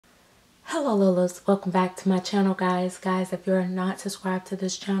Hello Lolas, welcome back to my channel guys. If you're not subscribed to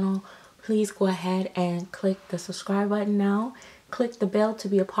this channel, please go ahead and click the subscribe button now. Click the bell to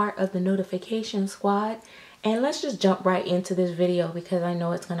be a part of the notification squad. And let's just jump right into this video because I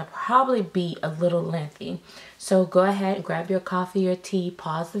know it's going to probably be a little lengthy. So go ahead and grab your coffee or tea,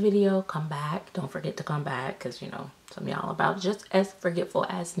 pause the video, come back. Don't forget to come back because you know some of y'all about just as forgetful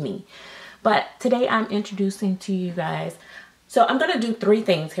as me. But today I'm introducing to you guys. So I'm going to do three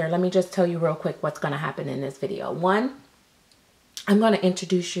things here. Let me just tell you real quick what's going to happen in this video. One, I'm going to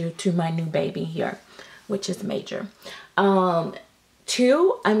introduce you to my new baby here, which is Major.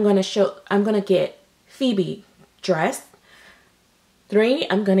 Two, I'm going to get Phoebe dressed. Three,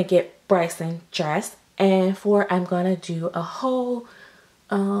 I'm going to get Bryson dressed. And four, I'm going to do a whole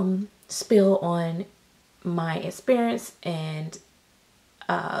spill on my experience and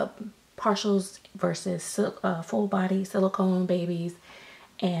partials versus full body silicone babies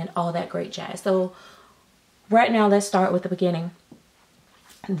and all that great jazz. So right now let's start with the beginning.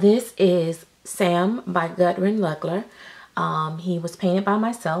 This is Sam by Gudrun Legler. He was painted by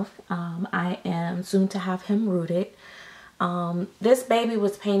myself. I am soon to have him rooted. This baby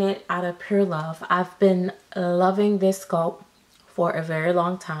was painted out of pure love. I've been loving this sculpt for a very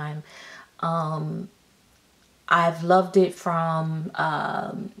long time. I've loved it from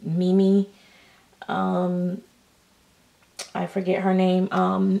Mimi. I forget her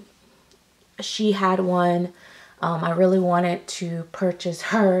name. She had one. I really wanted to purchase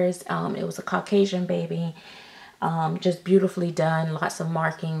hers. It was a Caucasian baby. Just beautifully done. Lots of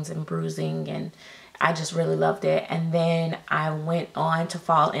markings and bruising. And I just really loved it. And then I went on to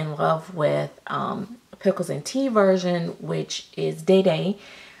fall in love with Pickles and Tea version, which is Day Day.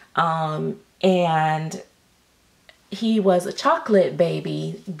 And he was a chocolate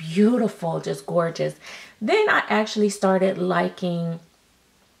baby, beautiful, just gorgeous. Then I actually started liking,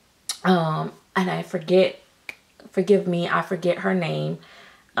 and I forgive me, I forget her name,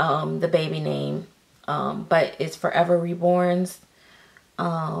 the baby name, but it's Forever Reborn's.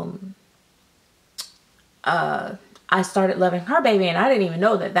 I started loving her baby, and I didn't even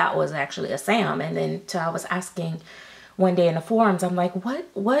know that that was actually a Sam. And then I was asking one day in the forums, I'm like,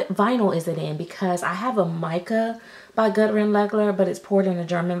 what vinyl is it in? Because I have a mica by Gudrun Legler, but it's poured in a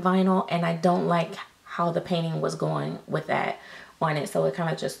German vinyl, and I don't like how the painting was going with that on it, so it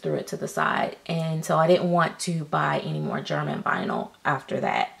kind of just threw it to the side. And so I didn't want to buy any more German vinyl after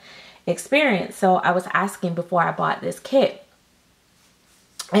that experience. So I was asking before I bought this kit,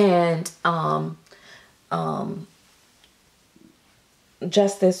 and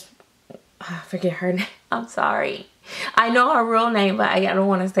Justice, I forget her name. I'm sorry. I know her real name, but I don't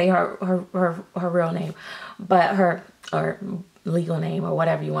want to say her real name, but her legal name or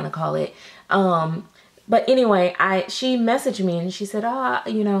whatever you want to call it. But anyway, she messaged me and she said,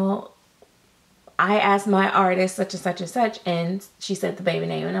 you know, I asked my artist such and such and such, and she said the baby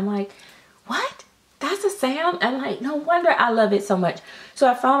name, and I'm like, what? That's a Sam? I'm like, no wonder I love it so much. So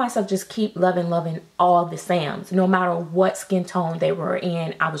I found myself just keep loving all the Sams, no matter what skin tone they were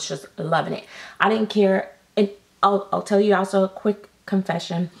in. I was just loving it. I didn't care. And I'll tell you also a quick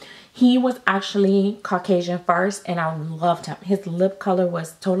confession. He was actually Caucasian first, and I loved him. His lip color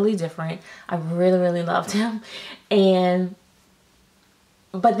was totally different. I really loved him.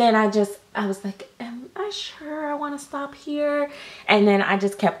 But then I was like, am I sure I want to stop here? And then I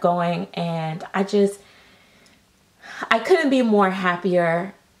just kept going, and I couldn't be more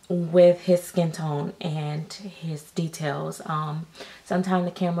happier with his skin tone and his details. Sometimes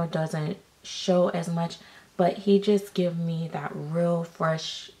the camera doesn't show as much, but he just gives me that real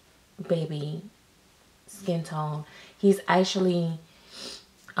fresh baby skin tone. He's actually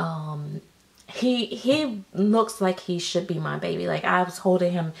he looks like he should be my baby. Like, I was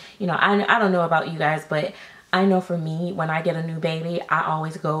holding him, you know, I don't know about you guys, but I know for me, when I get a new baby, I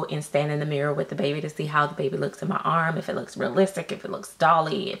always go and stand in the mirror with the baby to see how the baby looks in my arm, if it looks realistic, if it looks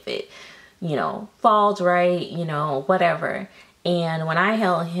dolly, if it, you know, falls right, you know, whatever. And when I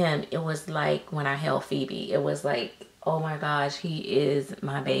held him, it was like when I held Phoebe. It was like, oh my gosh, he is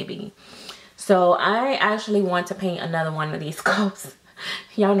my baby. So I actually want to paint another one of these sculpts.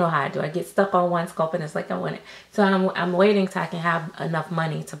 Y'all know how I do. I get stuck on one sculpt and it's like I want it. So I'm waiting till I can have enough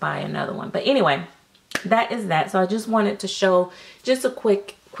money to buy another one. But anyway, that is that. So I just wanted to show just a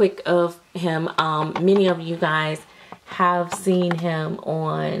quick of him. Many of you guys have seen him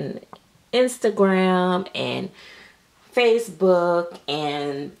on Instagram and Facebook,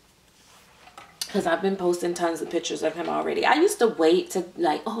 and because I've been posting tons of pictures of him already. I used to wait to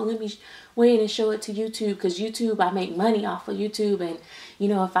like, oh, let me wait and show it to YouTube, because YouTube, I make money off of YouTube, and you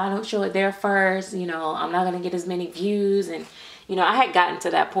know, if I don't show it there first, you know, I'm not gonna get as many views, and You know, I had gotten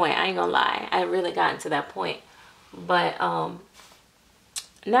to that point. I ain't gonna lie. I really gotten to that point. But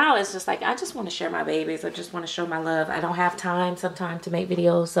now it's just like, I just want to share my babies. I just want to show my love. I don't have time sometimes to make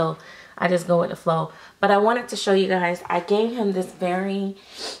videos, so I just go with the flow. But I wanted to show you guys, I gave him this very,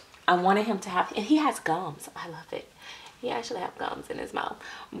 I wanted him to have, and he has gums. I love it. He actually has gums in his mouth.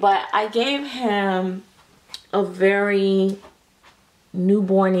 But I gave him a very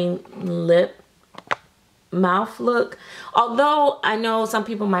newborny lip mouth look. Although I know some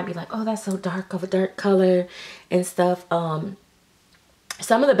people might be like, oh, that's so dark of a dark color and stuff.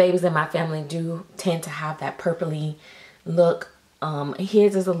 Some of the babies in my family do tend to have that purpley look.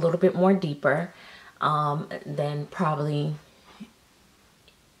 His is a little bit more deeper than probably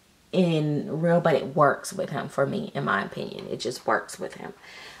in real, but it works with him for me, in my opinion. It just works with him.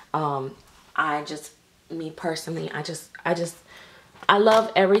 Me personally, I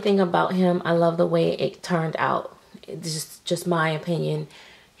love everything about him. I love the way it turned out. It's just my opinion.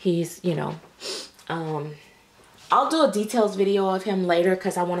 He's, you know, I'll do a details video of him later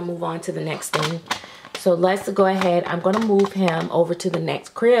because I want to move on to the next thing. So let's go ahead. I'm going to move him over to the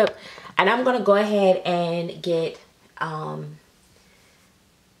next crib. And I'm going to go ahead and get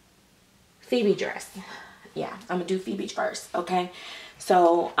Phoebe dressed. Yeah, I'm going to do Phoebe first, okay?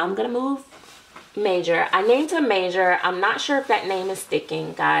 So I'm going to move Major. I named him Major. I'm not sure if that name is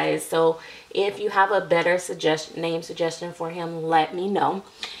sticking, guys. So if you have a better name suggestion for him, let me know.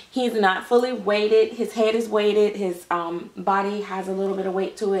 He's not fully weighted. His head is weighted. His body has a little bit of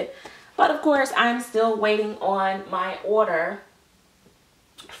weight to it. But of course, I'm still waiting on my order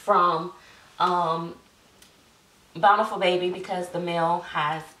from Bountiful Baby because the mail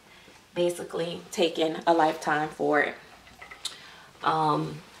has basically taken a lifetime for it.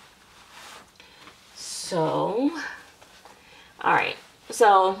 So, all right.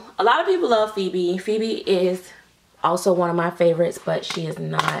 So a lot of people love Phoebe. Phoebe is also one of my favorites, but she is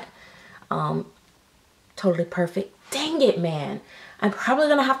not totally perfect. Dang it, man. I'm probably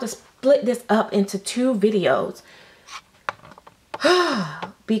going to have to split this up into 2 videos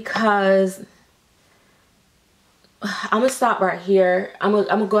because I'm going to stop right here. I'm going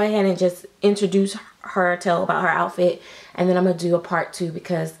to go ahead and just introduce her, tell about her outfit, and then I'm going to do a part 2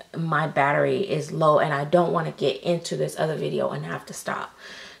 because my battery is low and I don't want to get into this other video and have to stop.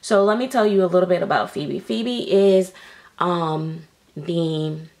 So let me tell you a little bit about Phoebe. Phoebe is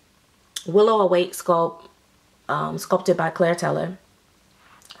the Willow Awake sculpt, sculpted by Claire Teller.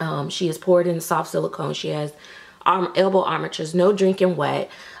 She is poured in soft silicone. She has elbow armatures, no drinking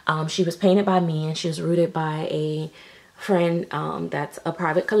wet. She was painted by me and she was rooted by a friend that's a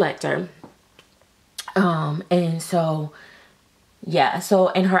private collector. And so, yeah, so,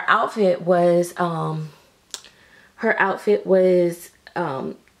 and her outfit was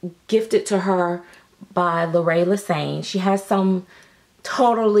gifted to her by Lorraine Lassane. She has some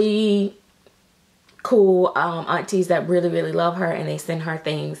totally cool aunties that really love her, and they send her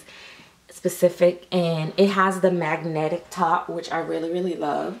things specific, and it has the magnetic top, which I really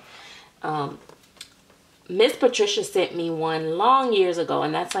love. Miss Patricia sent me one long years ago,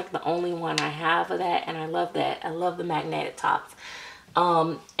 and that's like the only one I have of that, and I love that. I love the magnetic tops.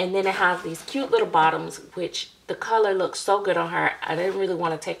 And then it has these cute little bottoms, which the color looks so good on her. I didn't really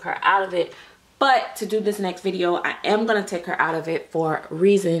want to take her out of it, but to do this next video, I am going to take her out of it for a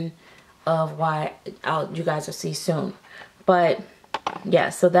reason of why you guys will see soon. But yeah,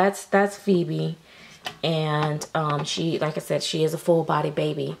 so that's Phoebe, and she, like I said, she is a full body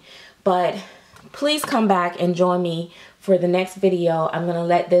baby. But please come back and join me for the next video. I'm gonna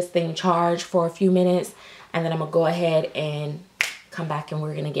let this thing charge for a few minutes, and then I'm gonna go ahead and come back and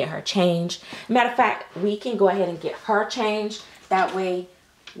we're gonna get her changed. Matter of fact, we can go ahead and get her changed. That way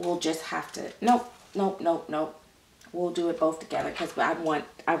we'll just have to, nope. We'll do it both together because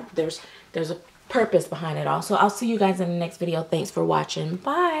there's a purpose behind it all. So I'll see you guys in the next video. Thanks for watching.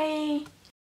 Bye.